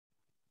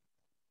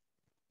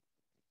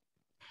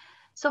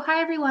So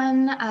hi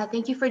everyone,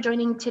 thank you for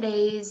joining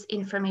today's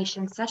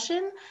information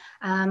session.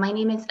 My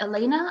name is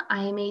Elena.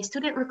 I am a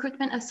student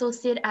recruitment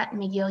associate at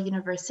McGill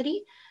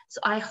University. So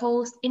I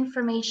host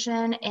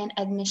information and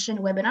admission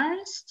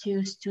webinars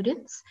to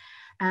students.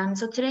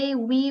 So today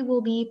we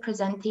will be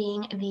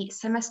presenting the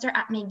Semester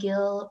at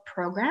McGill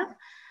program.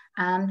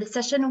 The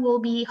session will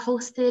be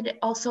hosted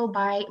also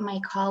by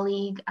my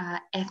colleague,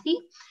 Effie,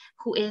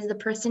 who is the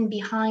person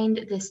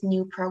behind this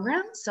new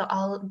program. So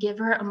I'll give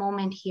her a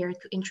moment here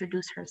to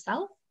introduce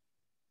herself.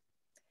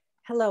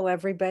 Hello,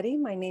 everybody.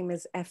 My name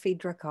is Effie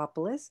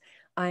Drakopoulos.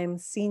 I'm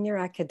Senior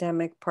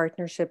Academic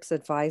Partnerships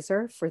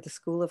Advisor for the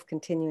School of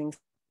Continuing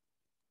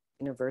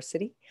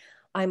University.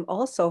 I'm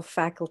also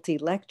faculty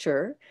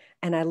lecturer,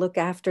 and I look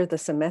after the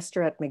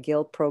Semester at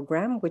McGill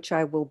program, which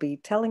I will be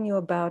telling you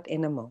about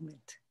in a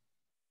moment.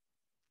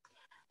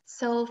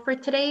 So for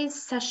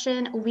today's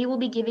session, we will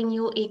be giving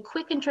you a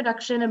quick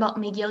introduction about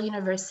McGill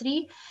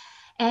University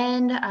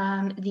and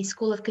the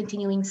School of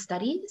Continuing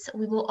Studies.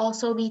 We will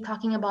also be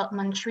talking about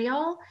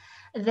Montreal.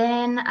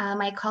 Then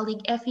my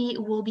colleague Effie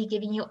will be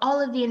giving you all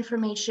of the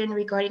information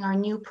regarding our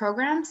new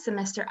program,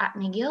 Semester at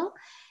McGill.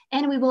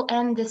 And we will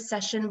end this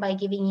session by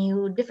giving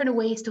you different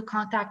ways to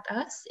contact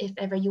us if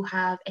ever you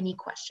have any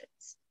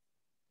questions.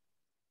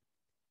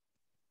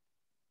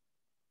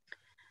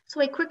 So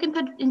a quick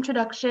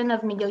introduction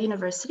of McGill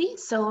University.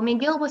 So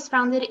McGill was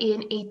founded in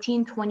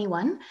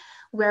 1821.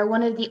 We're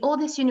one of the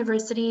oldest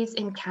universities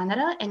in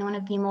Canada and one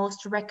of the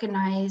most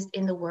recognized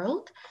in the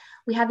world.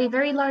 We have a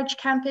very large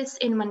campus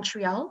in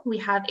Montreal. We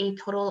have a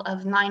total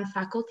of 9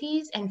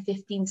 faculties and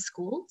 15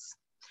 schools.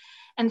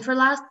 And for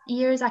last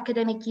year's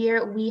academic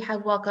year, we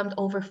have welcomed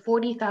over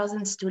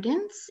 40,000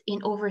 students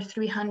in over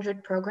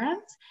 300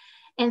 programs,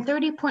 and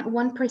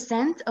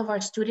 30.1% of our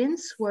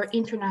students were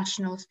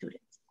international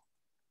students.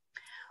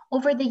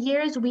 Over the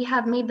years, we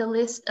have made the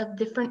list of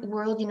different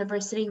world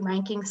university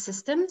ranking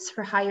systems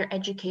for higher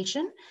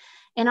education.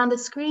 And on the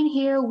screen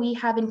here, we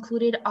have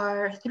included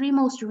our 3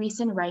 most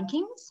recent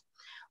rankings.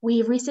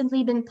 We've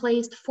recently been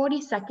placed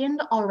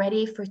 42nd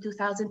already for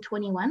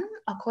 2021,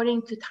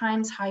 according to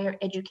Times Higher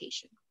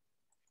Education.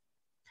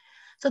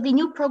 So the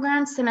new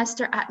program,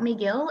 Semester at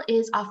McGill,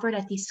 is offered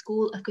at the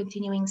School of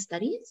Continuing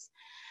Studies.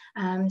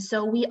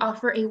 So we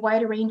offer a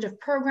wide range of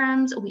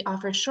programs. We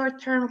offer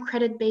short-term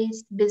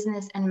credit-based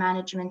business and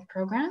management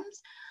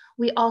programs.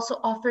 We also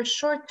offer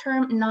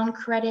short-term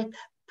non-credit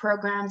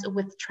programs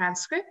with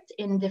transcript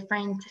in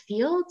different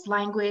fields,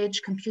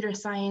 language, computer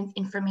science,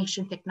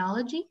 information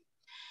technology.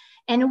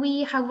 And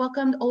we have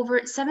welcomed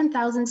over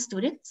 7,000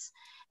 students,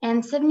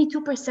 and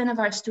 72% of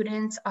our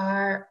students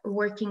are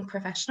working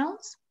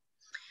professionals.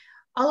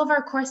 All of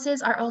our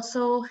courses are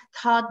also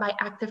taught by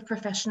active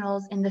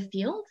professionals in the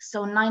field.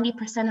 So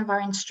 90% of our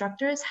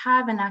instructors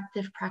have an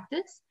active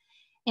practice,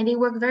 and they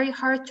work very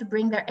hard to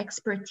bring their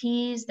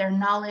expertise, their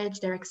knowledge,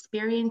 their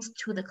experience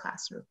to the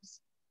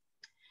classrooms.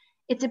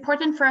 It's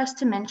important for us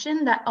to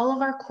mention that all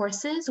of our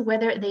courses,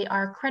 whether they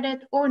are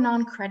credit or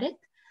non-credit,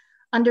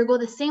 undergo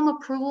the same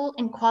approval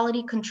and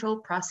quality control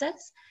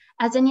process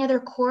as any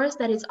other course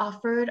that is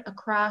offered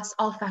across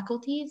all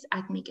faculties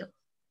at McGill.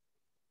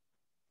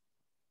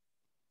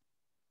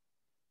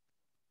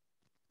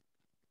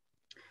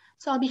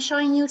 So I'll be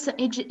showing you some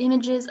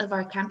images of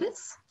our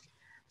campus.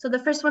 So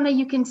the first one that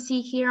you can see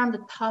here on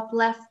the top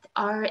left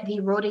are the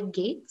Rhotic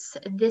gates.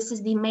 This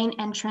is the main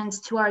entrance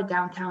to our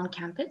downtown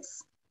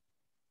campus.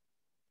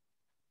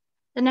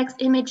 The next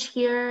image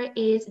here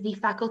is the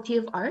Faculty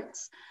of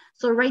Arts.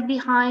 So right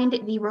behind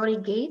the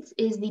Rhotic gates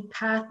is the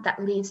path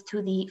that leads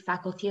to the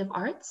Faculty of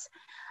Arts.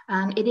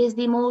 It is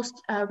the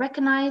most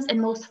recognized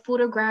and most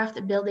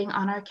photographed building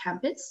on our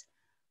campus.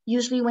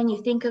 Usually when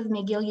you think of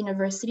McGill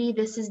University,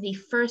 this is the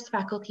first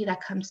faculty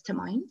that comes to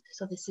mind.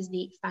 So this is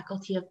the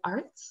Faculty of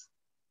Arts.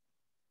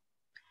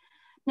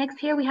 Next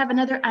here, we have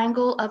another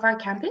angle of our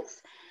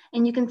campus,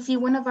 and you can see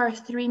one of our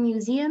 3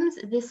 museums.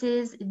 This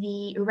is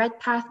the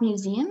Red Path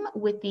Museum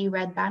with the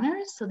red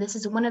banners. So this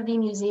is one of the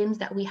museums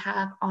that we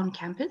have on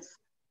campus.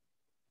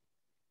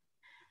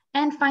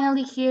 And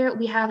finally here,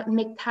 we have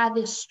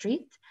McTavish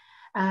Street.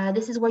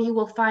 This is where you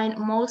will find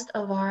most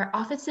of our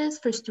offices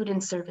for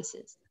student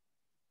services.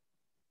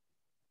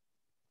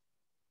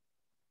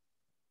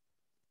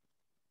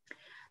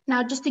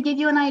 Now, just to give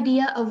you an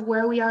idea of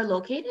where we are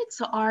located,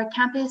 so our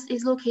campus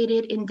is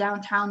located in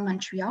downtown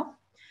Montreal.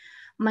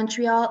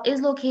 Montreal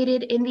is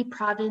located in the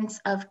province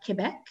of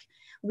Quebec.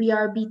 We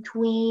are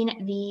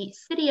between the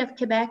city of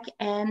Quebec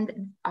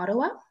and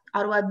Ottawa,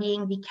 Ottawa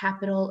being the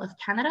capital of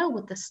Canada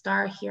with the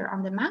star here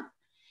on the map.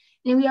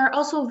 And we are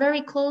also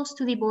very close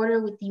to the border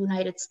with the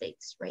United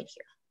States right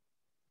here.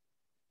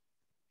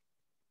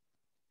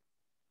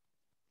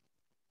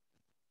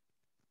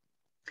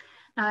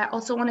 I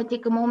also want to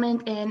take a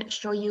moment and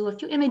show you a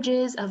few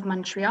images of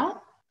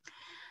Montreal.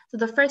 So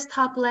the first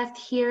top left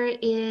here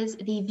is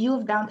the view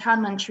of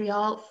downtown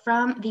Montreal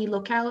from the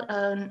lookout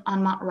on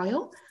Mont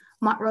Royal.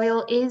 Mont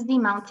Royal is the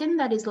mountain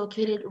that is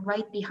located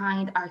right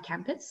behind our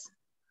campus.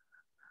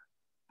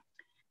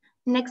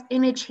 Next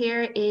image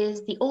here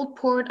is the old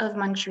port of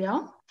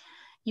Montreal.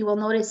 You will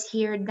notice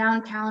here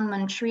downtown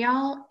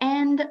Montreal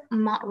and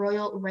Mont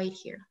Royal right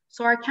here.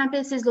 So our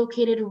campus is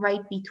located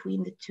right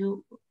between the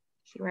two,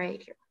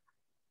 right here.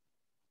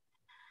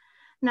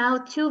 Now,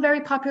 two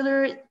very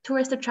popular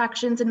tourist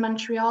attractions in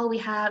Montreal, we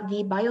have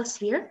the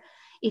Biosphere.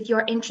 If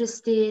you're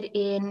interested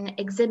in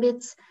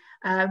exhibits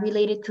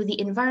related to the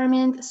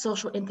environment,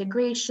 social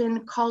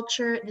integration,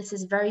 culture, this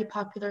is very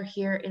popular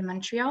here in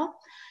Montreal,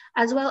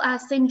 as well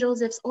as St.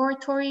 Joseph's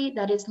Oratory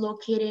that is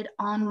located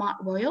on Mont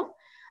Royal.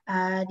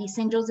 The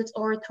St. Joseph's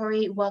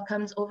Oratory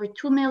welcomes over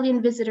 2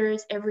 million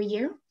visitors every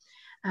year.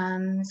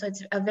 So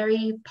it's a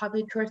very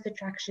popular tourist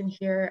attraction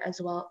here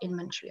as well in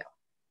Montreal.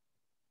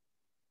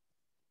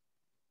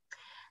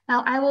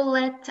 Now I will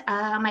let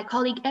my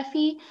colleague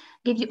Effie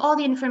give you all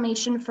the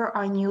information for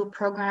our new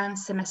program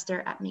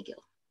semester at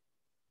McGill.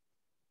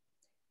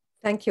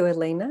 Thank you,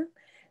 Elena.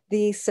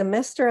 The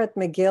semester at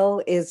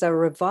McGill is a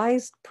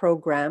revised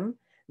program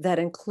that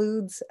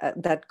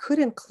could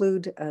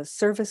include a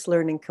service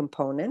learning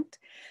component.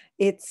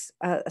 It's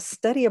a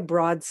study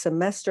abroad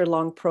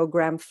semester-long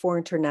program for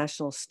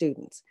international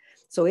students.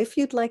 So if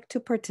you'd like to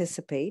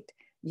participate,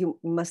 you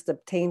must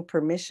obtain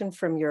permission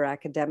from your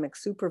academic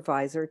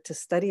supervisor to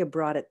study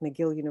abroad at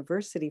McGill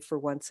University for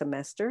 1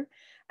 semester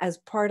as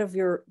part of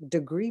your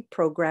degree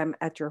program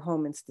at your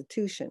home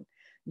institution.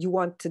 You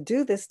want to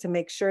do this to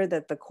make sure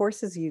that the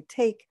courses you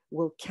take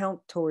will count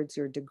towards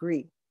your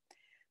degree.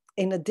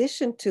 In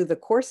addition to the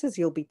courses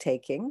you'll be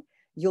taking,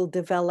 you'll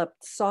develop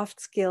soft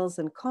skills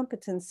and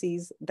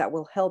competencies that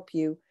will help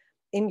you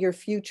in your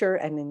future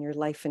and in your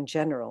life in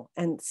general.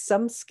 And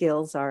some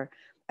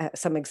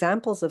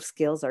examples of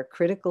skills are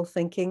critical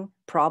thinking,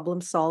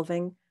 problem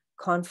solving,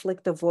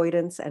 conflict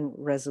avoidance and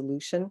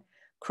resolution,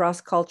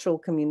 cross-cultural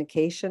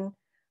communication,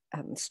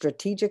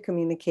 strategic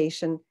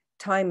communication,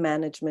 time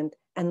management,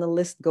 and the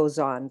list goes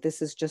on.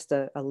 This is just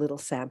a little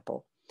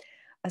sample.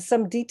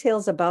 Some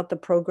details about the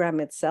program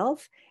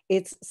itself.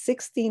 It's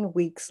 16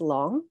 weeks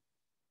long,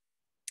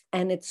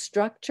 and it's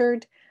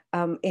structured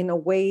in a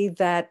way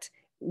that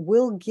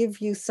will give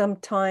you some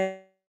time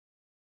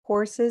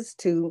courses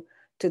to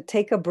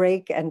take a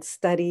break and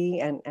study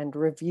and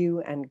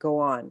review and go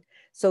on.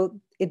 So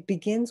it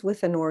begins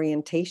with an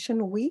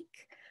orientation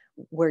week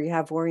where you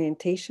have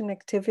orientation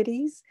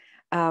activities.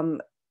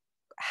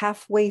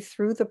 Halfway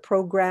through the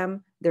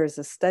program, there's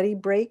a study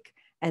break,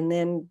 and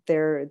then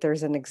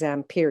there's an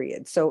exam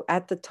period. So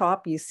at the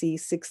top, you see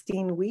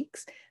 16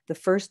 weeks. The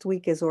first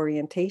week is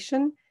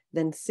orientation,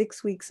 then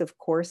 6 weeks of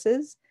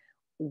courses,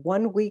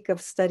 1 week of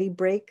study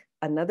break,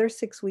 another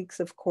 6 weeks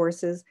of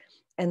courses,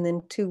 and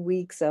then 2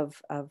 weeks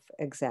of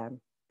exam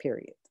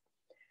period.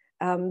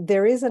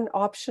 There is an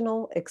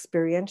optional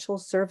experiential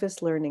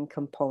service learning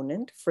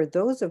component for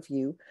those of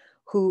you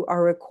who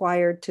are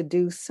required to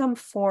do some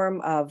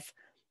form of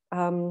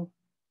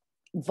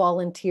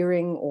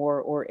volunteering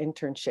or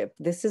internship.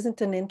 This isn't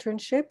an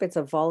internship, it's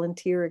a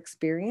volunteer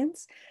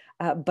experience,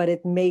 but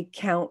it may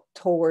count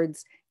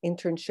towards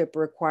internship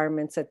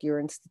requirements at your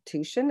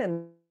institution,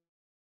 and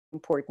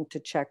important to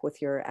check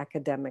with your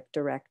academic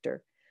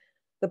director.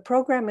 The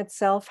program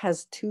itself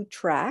has 2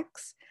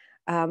 tracks.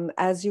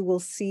 As you will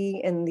see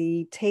in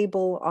the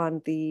table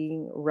on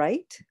the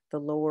right, the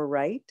lower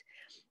right,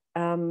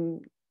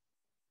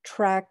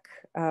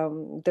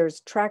 there's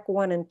track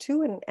 1 and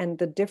 2, and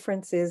the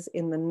difference is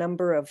in the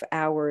number of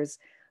hours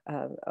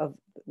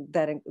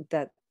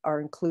that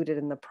are included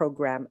in the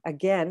program.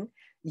 Again,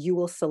 you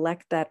will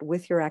select that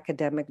with your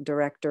academic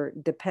director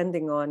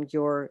depending on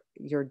your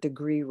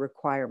degree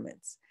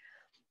requirements.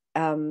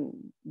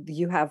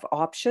 You have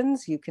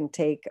options. You can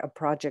take a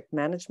project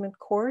management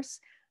course,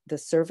 the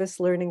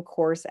service learning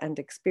course and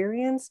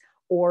experience,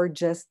 or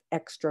just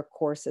extra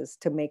courses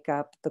to make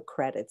up the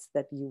credits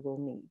that you will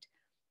need.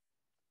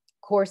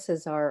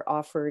 Courses are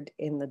offered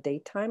in the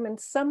daytime, and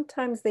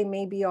sometimes they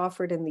may be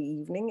offered in the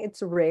evening.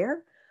 It's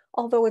rare,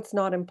 although it's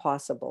not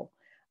impossible.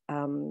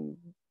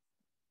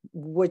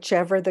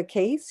 Whichever the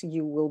case,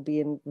 you will be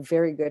in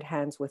very good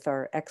hands with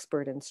our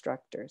expert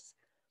instructors.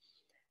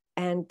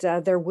 And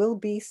there will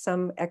be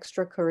some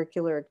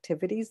extracurricular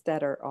activities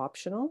that are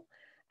optional.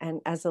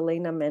 And as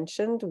Elena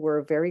mentioned,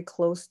 we're very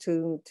close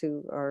to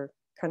our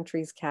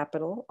country's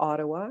capital,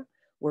 Ottawa.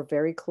 We're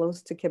very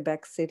close to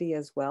Quebec City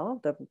as well,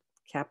 the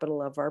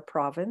capital of our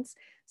province.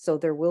 So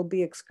there will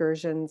be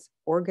excursions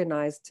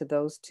organized to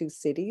those 2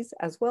 cities,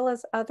 as well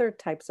as other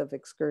types of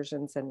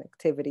excursions and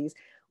activities,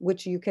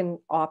 which you can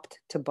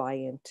opt to buy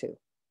into.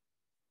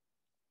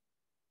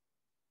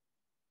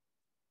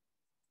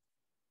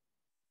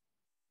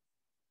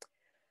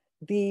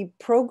 The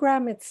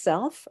program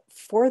itself,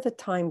 for the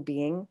time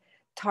being,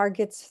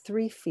 targets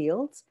 3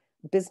 fields: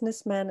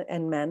 business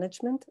and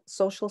management,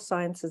 social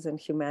sciences and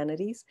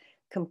humanities,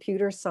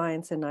 computer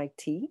science and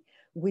IT.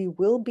 We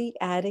will be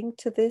adding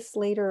to this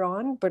later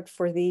on, but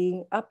for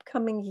the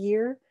upcoming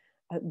year,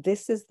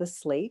 this is the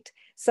slate.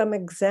 Some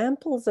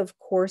examples of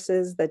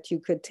courses that you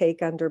could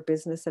take under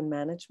business and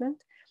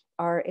management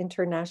are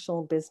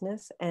international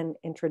business and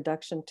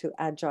introduction to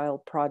agile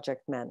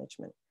project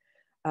management.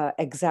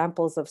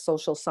 Examples of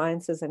social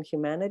sciences and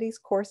humanities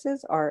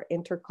courses are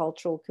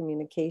intercultural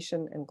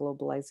communication and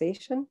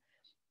globalization,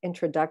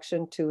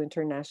 introduction to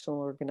international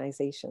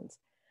organizations.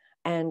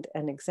 And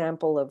an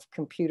example of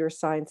computer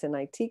science and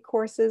IT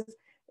courses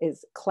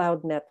is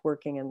cloud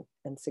networking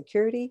and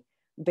security,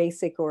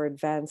 basic or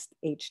advanced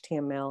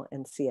HTML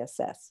and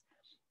CSS.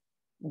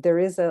 There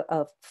is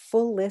a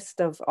full list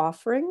of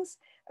offerings,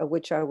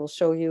 which I will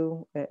show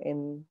you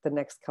in the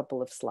next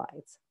couple of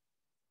slides.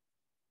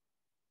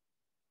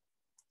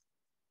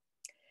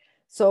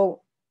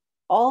 So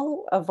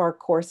all of our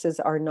courses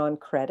are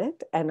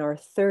non-credit and are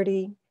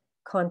 30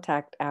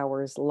 contact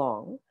hours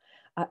long,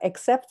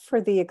 except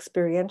for the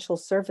experiential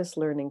service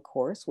learning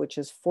course, which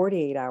is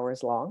 48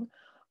 hours long,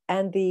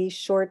 and the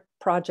short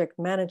project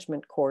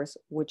management course,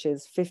 which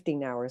is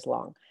 15 hours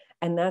long.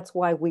 And that's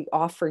why we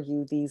offer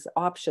you these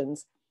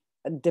options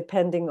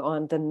depending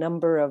on the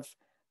number of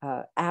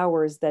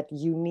hours that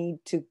you need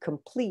to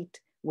complete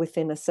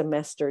within a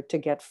semester to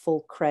get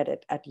full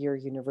credit at your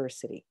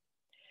university.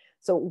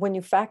 So when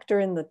you factor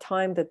in the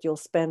time that you'll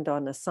spend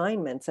on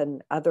assignments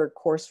and other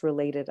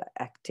course-related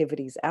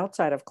activities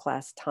outside of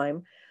class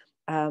time,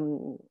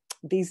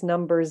 these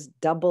numbers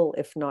double,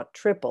 if not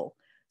triple.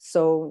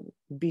 So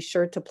be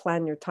sure to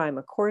plan your time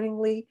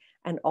accordingly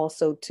and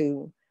also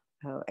to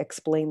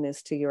explain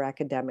this to your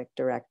academic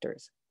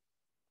directors.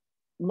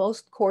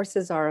 Most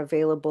courses are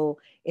available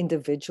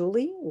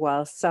individually,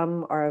 while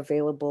some are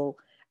available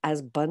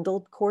as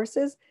bundled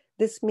courses.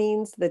 This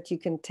means that you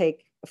can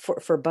take,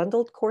 for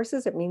bundled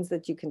courses, it means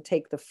that you can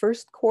take the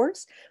first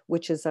course,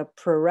 which is a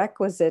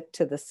prerequisite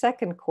to the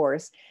second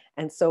course.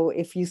 And so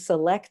if you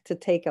select to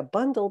take a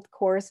bundled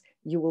course,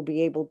 you will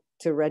be able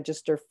to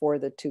register for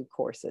the two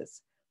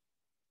courses.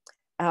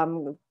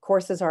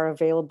 Courses are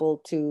available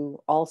to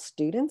all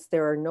students.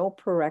 There are no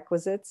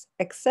prerequisites,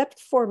 except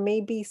for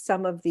maybe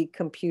some of the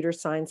computer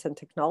science and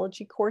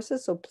technology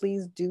courses. So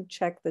please do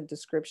check the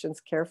descriptions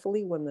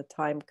carefully when the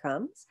time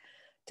comes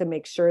to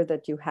make sure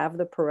that you have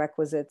the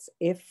prerequisites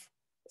if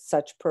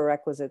such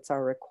prerequisites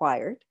are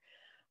required.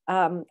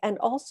 And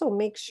also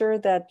make sure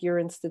that your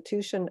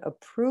institution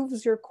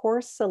approves your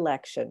course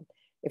selection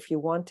if you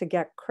want to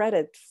get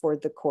credit for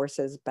the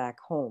courses back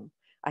home.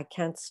 I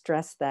can't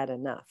stress that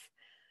enough.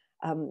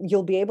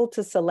 You'll be able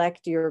to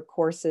select your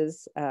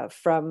courses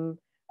from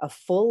a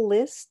full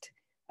list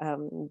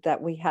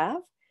that we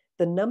have.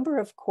 The number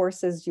of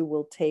courses you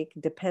will take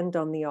depend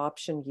on the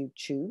option you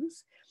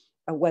choose,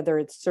 whether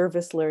it's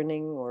service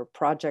learning or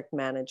project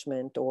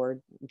management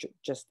or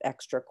just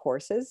extra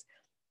courses.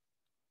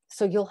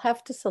 So you'll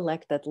have to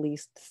select at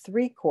least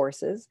 3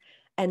 courses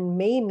and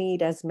may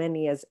need as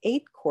many as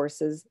 8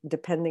 courses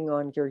depending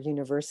on your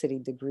university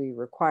degree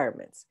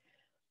requirements.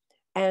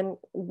 And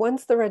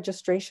once the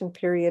registration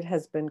period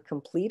has been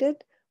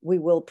completed, we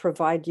will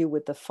provide you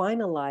with the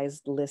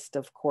finalized list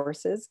of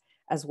courses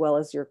as well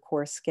as your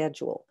course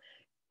schedule.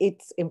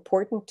 It's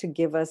important to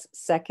give us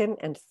second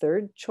and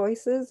third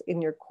choices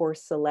in your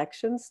course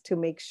selections to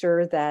make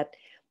sure that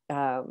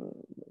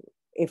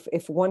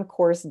if one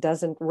course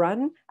doesn't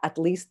run, at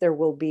least there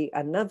will be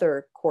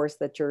another course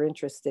that you're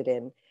interested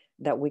in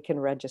that we can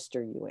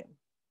register you in.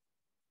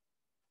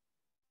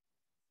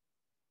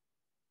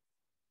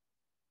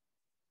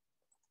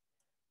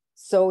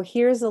 So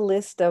here's a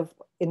list of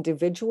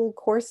individual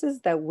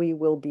courses that we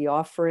will be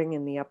offering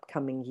in the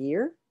upcoming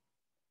year.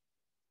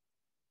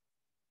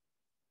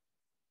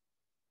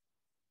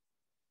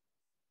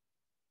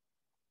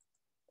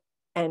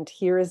 And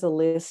here is a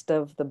list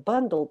of the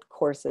bundled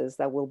courses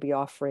that we'll be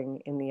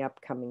offering in the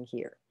upcoming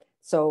year.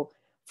 So,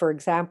 for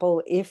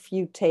example, if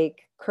you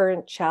take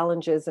current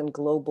challenges in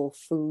global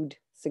food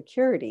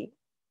security,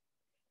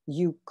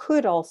 you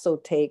could also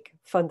take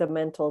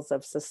fundamentals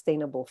of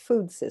sustainable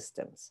food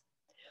systems.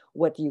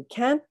 What you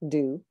can't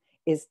do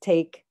is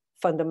take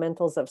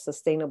fundamentals of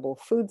sustainable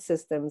food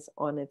systems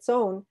on its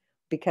own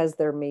because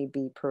there may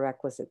be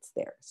prerequisites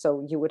there.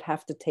 So you would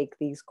have to take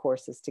these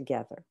courses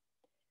together.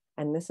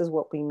 And this is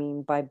what we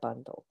mean by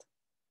bundled.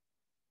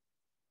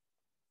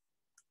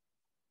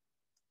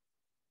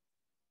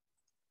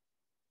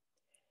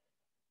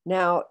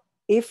 Now,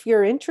 if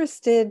you're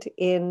interested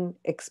in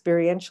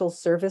experiential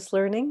service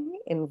learning,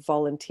 in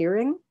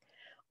volunteering,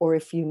 or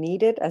if you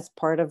need it as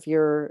part of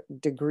your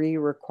degree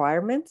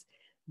requirements,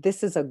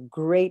 this is a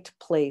great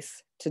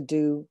place to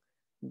do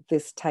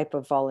this type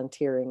of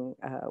volunteering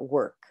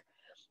work.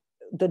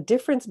 The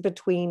difference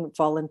between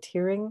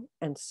volunteering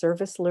and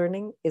service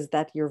learning is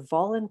that your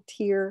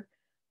volunteer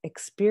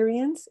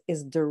experience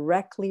is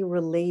directly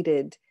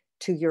related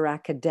to your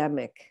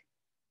academic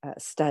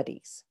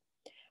studies.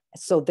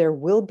 So there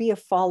will be a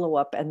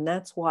follow-up, and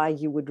that's why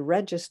you would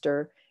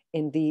register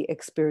in the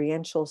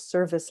experiential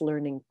service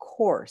learning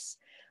course,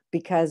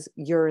 because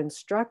your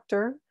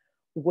instructor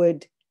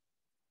would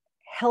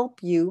help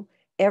you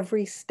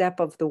every step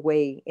of the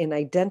way in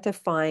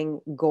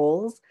identifying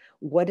goals,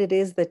 what it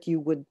is that you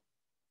would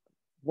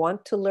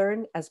want to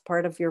learn as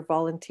part of your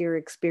volunteer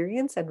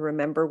experience. And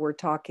remember, we're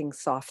talking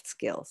soft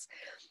skills.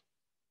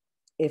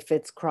 If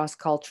it's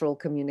cross-cultural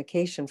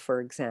communication,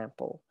 for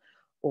example,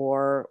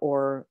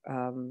 or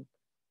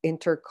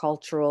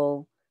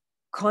intercultural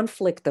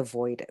conflict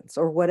avoidance,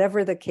 or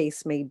whatever the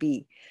case may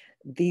be.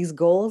 These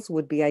goals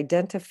would be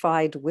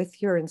identified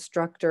with your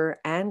instructor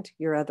and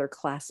your other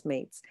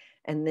classmates,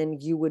 and then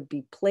you would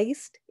be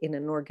placed in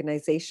an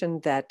organization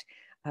that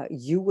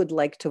you would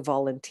like to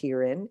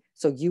volunteer in.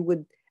 So you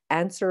would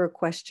answer a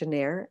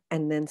questionnaire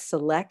and then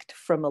select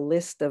from a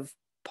list of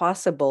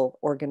possible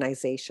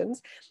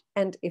organizations.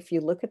 And if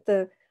you look at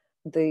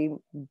the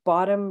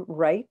bottom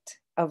right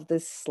of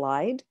this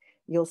slide,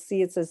 you'll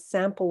see it says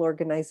sample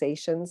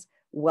organizations: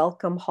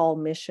 Welcome Hall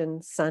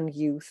Mission, Sun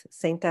Youth,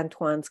 St.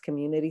 Antoine's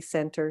Community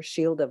Center,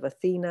 Shield of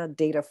Athena,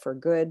 Data for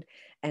Good,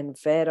 and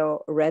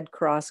Vero, Red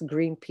Cross,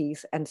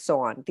 Greenpeace, and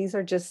so on. These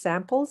are just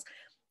samples,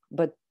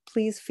 but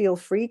please feel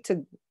free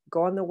to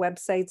go on the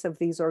websites of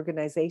these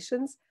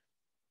organizations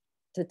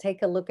to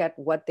take a look at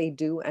what they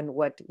do and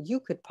what you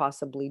could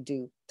possibly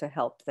do to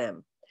help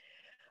them.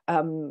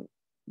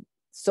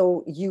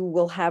 So you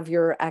will have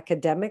your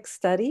academic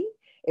study.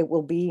 It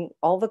will be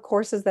all the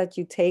courses that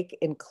you take,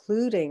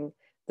 including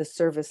the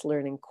service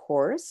learning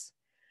course.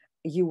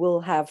 You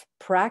will have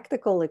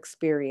practical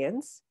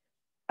experience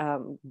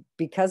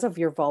because of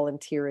your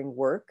volunteering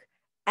work,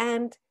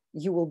 and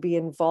you will be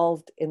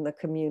involved in the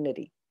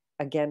community,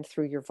 again,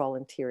 through your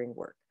volunteering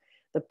work.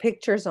 The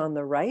pictures on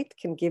the right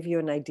can give you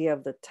an idea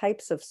of the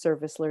types of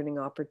service learning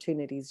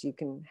opportunities you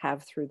can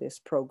have through this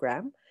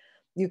program.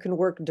 You can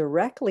work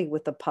directly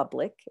with the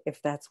public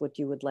if that's what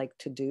you would like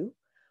to do,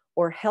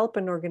 or help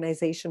an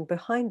organization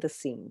behind the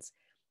scenes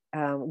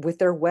with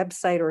their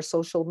website or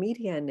social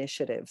media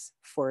initiatives,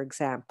 for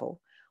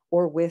example,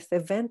 or with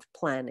event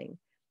planning,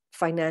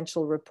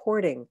 financial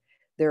reporting,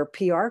 their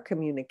PR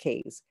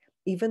communiques,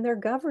 even their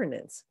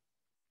governance.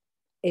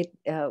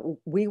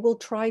 We will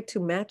try to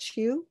match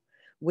you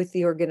with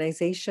the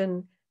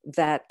organization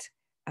that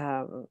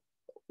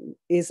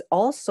is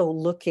also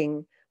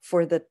looking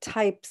for the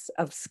types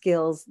of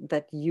skills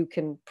that you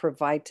can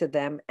provide to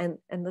them, and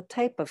the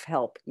type of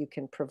help you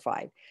can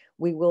provide.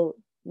 We will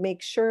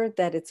make sure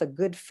that it's a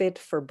good fit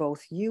for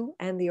both you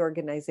and the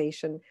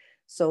organization,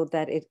 so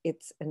that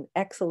it's an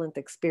excellent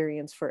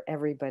experience for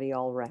everybody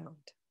all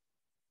around.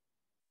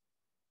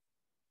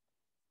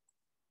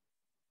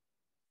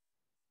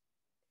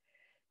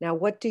 Now,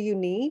 what do you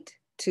need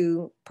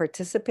to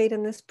participate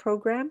in this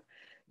program?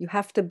 You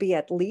have to be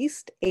at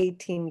least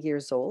 18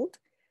 years old,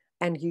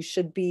 and you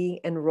should be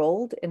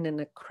enrolled in an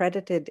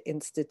accredited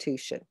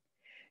institution.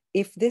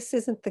 If this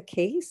isn't the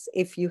case,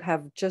 if you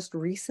have just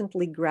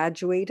recently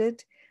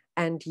graduated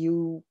and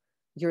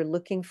you're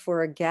looking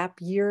for a gap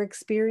year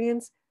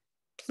experience,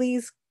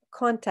 please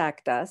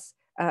contact us.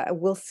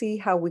 We'll see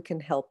how we can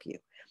help you.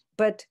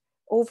 But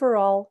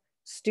overall,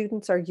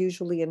 students are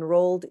usually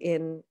enrolled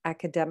in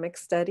academic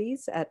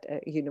studies at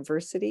a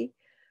university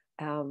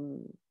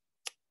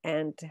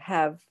and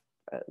have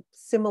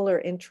similar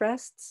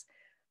interests,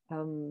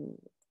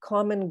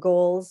 common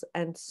goals,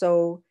 and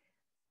so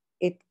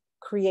it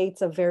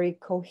creates a very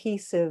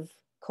cohesive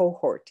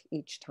cohort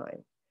each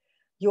time.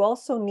 You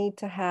also need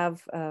to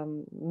have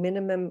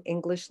minimum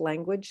English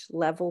language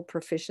level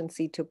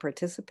proficiency to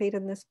participate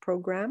in this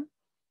program.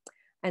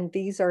 And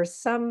these are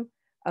some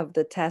of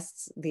the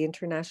tests, the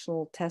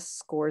international test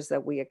scores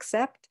that we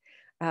accept.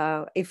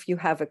 If you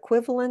have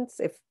equivalents,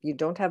 if you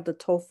don't have the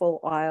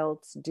TOEFL,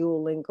 IELTS,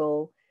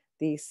 Duolingo,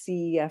 the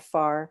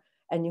CEFR,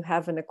 and you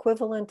have an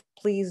equivalent,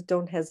 please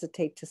don't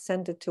hesitate to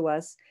send it to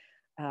us,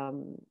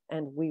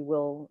 and we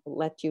will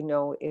let you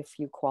know if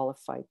you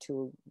qualify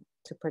to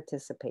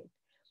participate.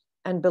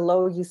 And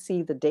below you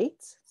see the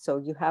dates. So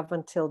you have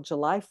until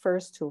July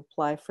 1st to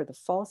apply for the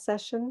fall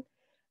session,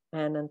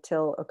 and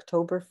until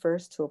October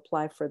 1st to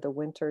apply for the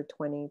winter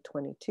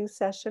 2022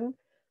 session.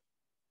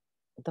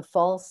 The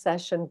fall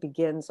session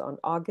begins on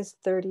August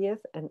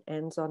 30th and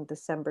ends on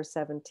December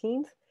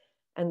 17th.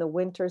 And the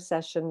winter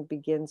session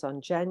begins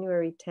on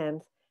January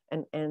 10th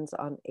and ends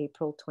on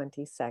April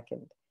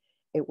 22nd.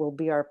 It will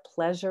be our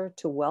pleasure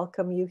to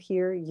welcome you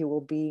here. You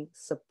will be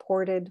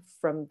supported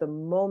from the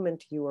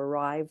moment you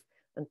arrive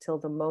until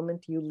the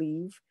moment you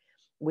leave.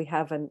 We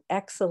have an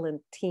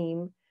excellent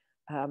team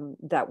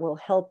that will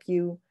help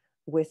you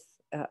with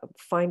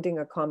finding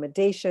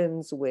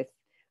accommodations, with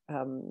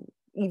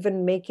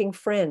even making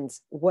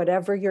friends.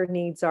 Whatever your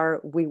needs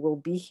are, we will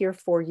be here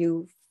for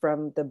you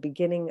from the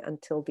beginning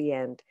until the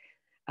end.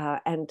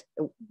 And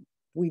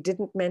we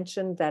didn't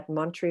mention that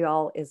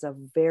Montreal is a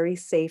very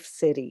safe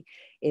city.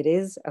 It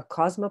is a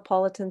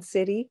cosmopolitan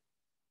city.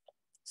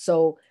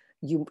 So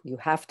you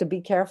have to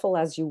be careful,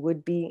 as you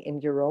would be in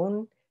your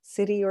own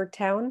city or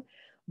town.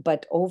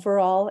 But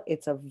overall,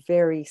 it's a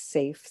very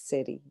safe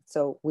city.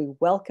 So we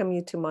welcome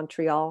you to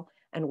Montreal,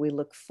 and we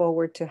look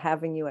forward to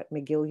having you at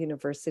McGill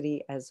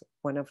University as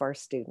one of our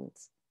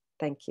students.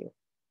 Thank you.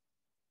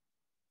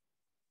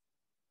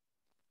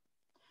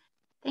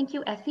 Thank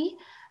you, Effie.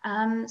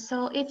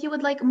 So if you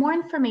would like more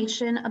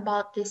information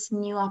about this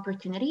new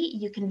opportunity,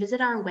 you can visit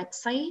our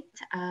website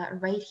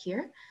right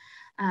here.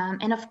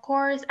 And of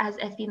course, as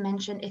Effie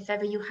mentioned, if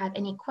ever you have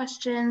any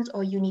questions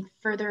or you need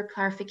further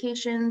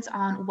clarifications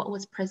on what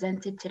was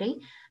presented today,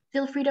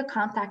 feel free to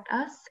contact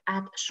us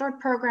at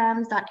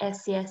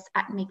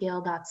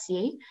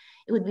shortprograms.scs@mcgill.ca.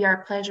 It would be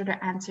our pleasure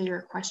to answer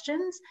your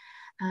questions.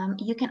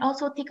 You can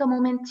also take a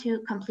moment to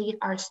complete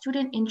our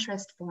student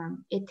interest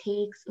form. It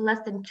takes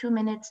less than 2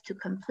 minutes to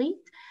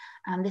complete.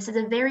 This is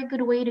a very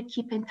good way to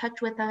keep in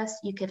touch with us.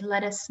 You could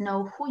let us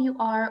know who you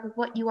are,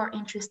 what you are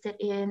interested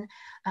in,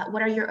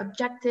 what are your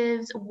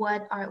objectives, why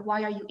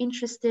are you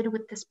interested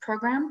with this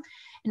program,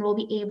 and we'll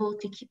be able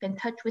to keep in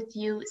touch with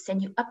you,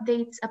 send you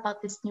updates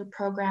about this new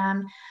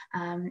program,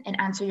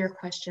 and answer your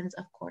questions,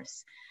 of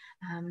course.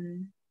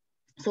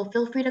 So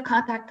feel free to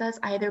contact us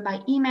either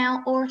by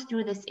email or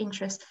through this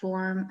interest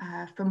form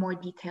for more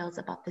details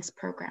about this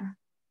program.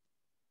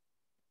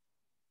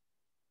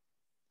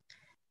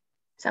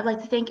 So I'd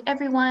like to thank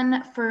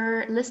everyone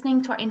for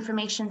listening to our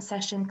information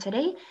session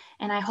today,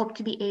 and I hope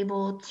to be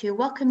able to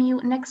welcome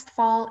you next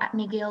fall at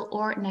McGill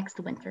or next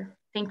winter.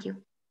 Thank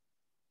you.